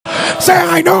Say,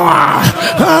 I know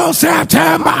how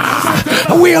September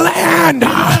will end.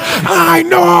 I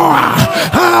know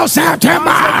how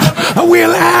September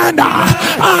will end.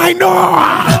 I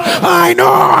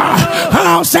know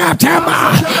how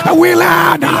September will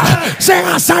end. Say,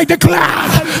 as I declare,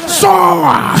 so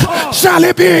shall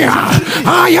it be.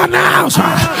 I announce,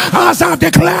 as I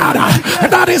declared,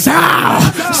 that is how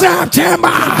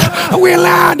September will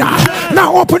end.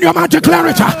 Now open your mouth, declare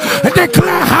it.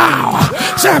 Declare how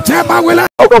September will end.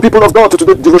 Welcome, people of God, to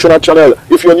Today Devotional channel.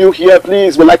 If you're new here,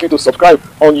 please, we'd like you to subscribe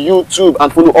on YouTube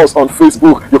and follow us on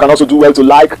Facebook. You can also do well to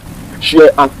like, share,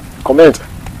 and comment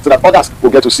so that others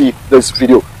will get to see this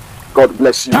video. God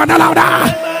bless you. Turn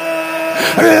louder.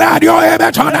 Let your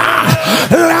image on.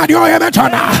 Let your image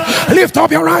on. Lift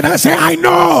up your right and say, I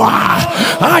know.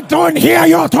 I don't hear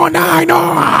your tone. I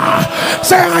know.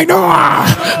 Say, I know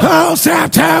how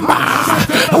September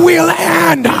will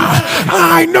end.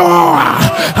 I know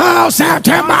how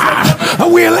September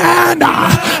will end.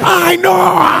 I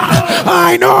know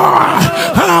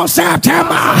how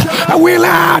September will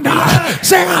end.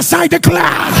 Say, as I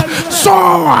declare,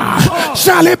 so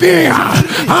shall it be.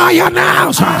 I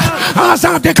announce, as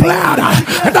I declared,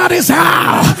 that is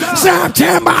how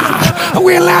September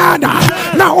will end.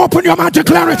 Now open your mouth,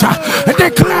 declare it.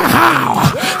 Declare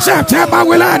how September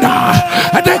will end.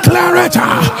 Declare it.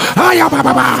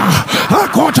 Ayababa,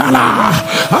 Akotala,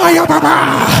 Ayababa,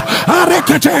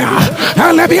 Arekete,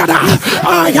 Alebiada,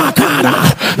 Ayakada,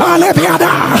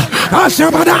 Alebiada,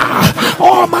 Ashabada.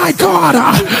 Oh my God,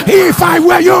 if I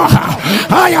were you,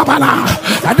 Ayabala,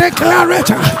 declare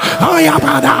it.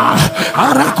 Ayabada,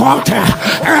 Arakote,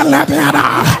 Alebiada,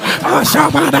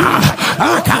 Ashabada,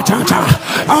 Akatata,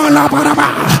 Alabaraba,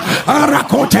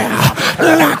 Arakote,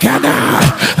 Lakada,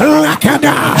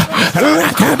 Lakada,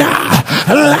 Lakada,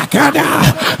 Lakada,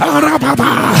 Arababa,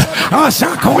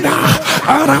 Asakoda,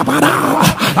 Arabada,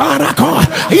 Arako.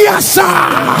 Yes, sir.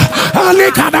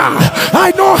 Alikada.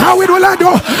 I know how it will end.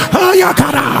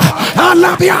 Ayakada,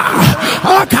 Alabia,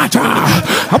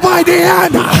 Akata. By the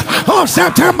end of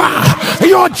September,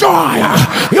 your joy,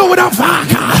 you would have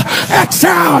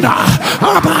excelled.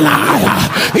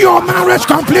 Your marriage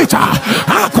complete.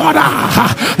 Akoda.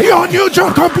 Your new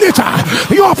job complete.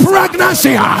 Your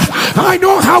pregnancy. I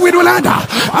know how it will end.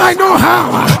 I know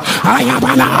how.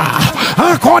 Ayabala.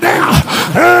 Akoda.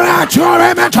 Let your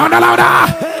image on the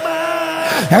louder.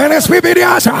 Nsppd,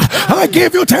 I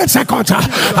give you 10 seconds.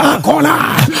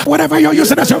 Whatever you're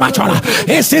using as your match,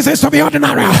 it ceases to be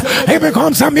ordinary. It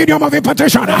becomes a medium of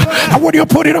impartation. Would you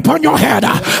put it upon your head?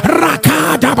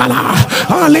 Rakadabala,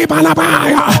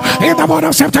 Alibalabaya. In the month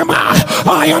of September,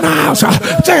 I announce,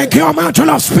 take your mantle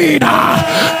of speed.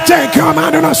 Take your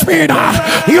mantle of speed.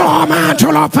 Your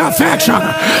mantle of perfection.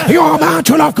 Your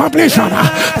mantle of completion.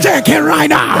 Take it right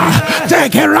now.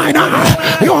 Take it right now.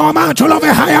 Your mantle of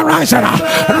a higher riser.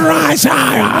 Rise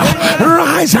higher,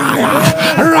 rise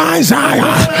higher, rise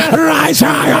higher, rise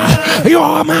higher.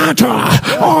 Your mantle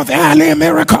of early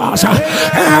miracles,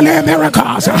 early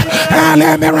miracles,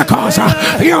 early miracles.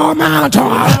 Your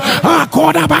mantle, a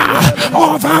quarterback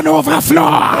of an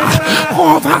overflow,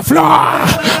 overflow,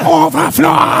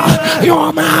 overflow.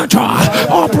 Your mantle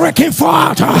of breaking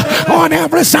forth on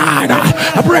every side,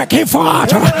 breaking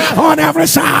forth on every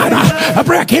side,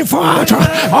 breaking forth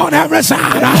on every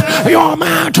side. Your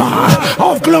mantle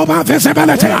of global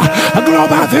visibility,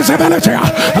 global visibility,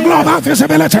 global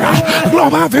visibility,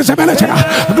 global visibility,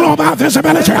 global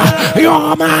visibility.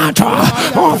 Your mantle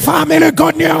of family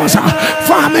good news,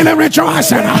 family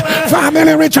rejoicing,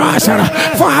 family rejoicing,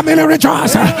 family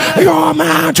rejoicing. Your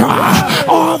mantle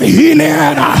of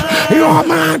healing, your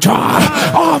mantle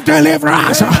of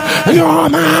deliverance, your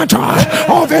mantle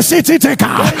of the city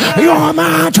taker, your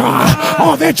mantle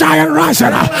of the giant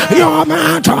riser, your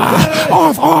mantle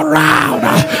of all round,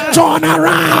 turn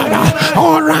around,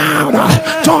 all round,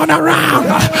 turn around.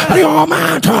 Your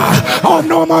mantle of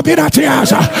no more bitter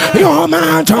tears, your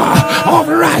mantle of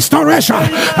restoration,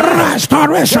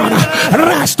 restoration,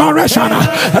 restoration.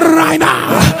 Right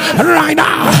now, right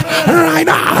now, right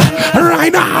now,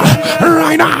 right now,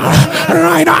 right now,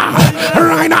 right now,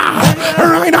 right now,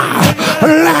 right now.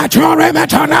 Let your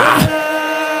image on.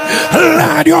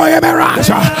 Let your emerald,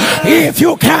 if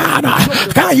you can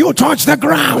you touch the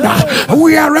ground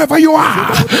wherever you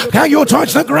are? Can you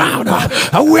touch the ground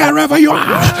wherever you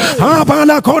are?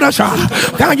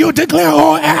 Can you declare,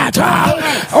 oh,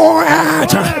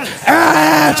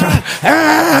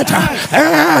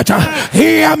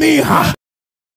 hear me?